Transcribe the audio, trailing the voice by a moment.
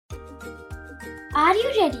Are you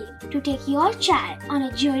ready to take your child on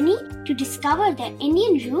a journey to discover their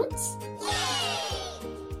Indian roots?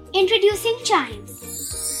 Introducing Chimes,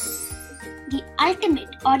 the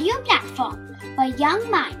ultimate audio platform for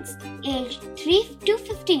young minds aged 3 to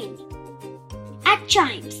 15. At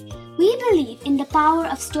Chimes, we believe in the power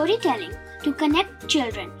of storytelling to connect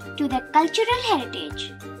children to their cultural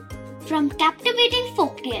heritage. From captivating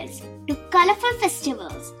folktales to colorful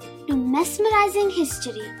festivals to mesmerizing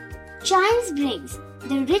history, Chimes brings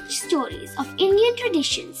the rich stories of Indian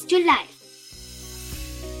traditions to life.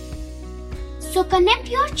 So connect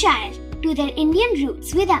your child to their Indian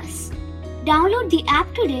roots with us. Download the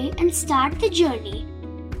app today and start the journey.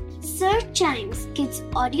 Search Chimes Kids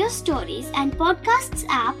Audio Stories and Podcasts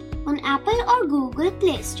app on Apple or Google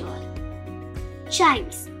Play Store.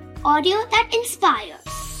 Chimes, audio that inspires.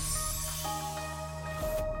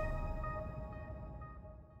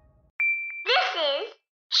 This is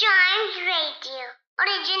Chimes Radio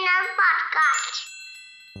original podcast.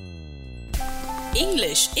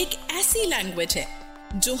 English एक ऐसी language है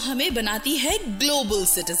जो हमें बनाती है global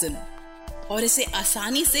citizen और इसे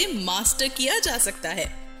आसानी से मास्टर किया जा सकता है।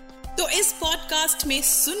 तो इस पॉडकास्ट में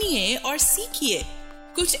सुनिए और सीखिए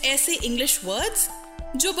कुछ ऐसे इंग्लिश वर्ड्स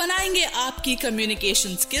जो बनाएंगे आपकी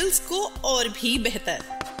कम्युनिकेशन स्किल्स को और भी बेहतर।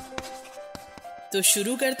 तो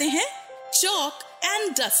शुरू करते हैं chalk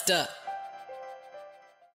and duster.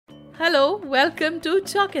 Hello, welcome to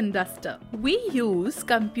Chalk and Duster. We use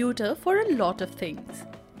computer for a lot of things.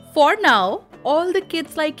 For now, all the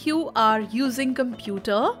kids like you are using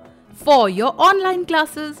computer for your online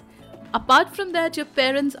classes. Apart from that, your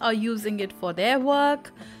parents are using it for their work,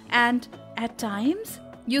 and at times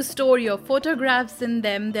you store your photographs in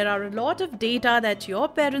them. There are a lot of data that your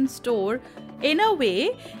parents store. In a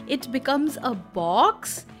way, it becomes a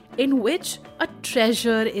box in which a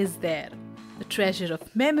treasure is there. A treasure of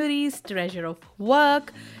memories, treasure of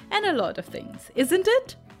work, and a lot of things, isn't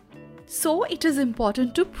it? So it is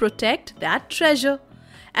important to protect that treasure.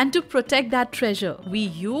 And to protect that treasure, we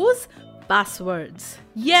use passwords.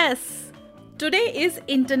 Yes, today is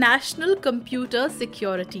International Computer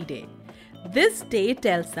Security Day. This day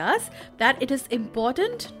tells us that it is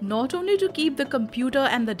important not only to keep the computer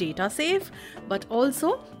and the data safe, but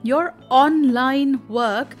also your online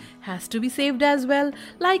work has to be saved as well,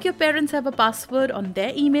 like your parents have a password on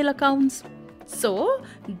their email accounts. So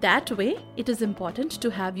that way it is important to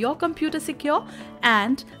have your computer secure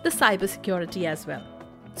and the cyber security as well.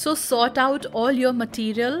 So sort out all your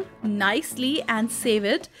material nicely and save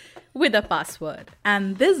it with a password.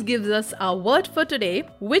 And this gives us our word for today,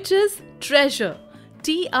 which is treasure.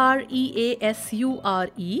 Treasure.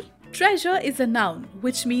 Treasure is a noun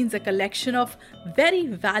which means a collection of very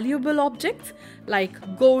valuable objects like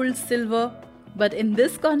gold, silver. But in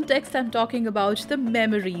this context, I'm talking about the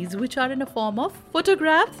memories which are in a form of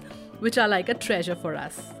photographs, which are like a treasure for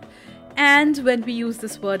us. And when we use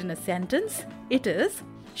this word in a sentence, it is,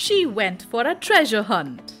 she went for a treasure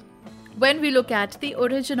hunt. When we look at the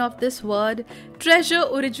origin of this word, treasure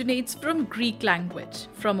originates from Greek language,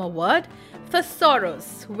 from a word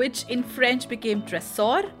thesaurus, which in French became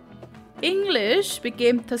trésor, English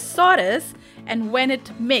became thesaurus, and when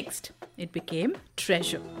it mixed, it became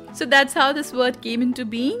treasure. So that's how this word came into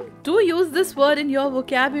being. Do use this word in your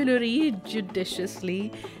vocabulary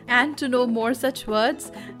judiciously. And to know more such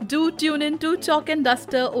words, do tune in to Chalk and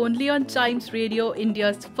Duster only on Chimes Radio,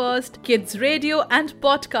 India's first kids radio and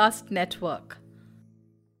podcast network.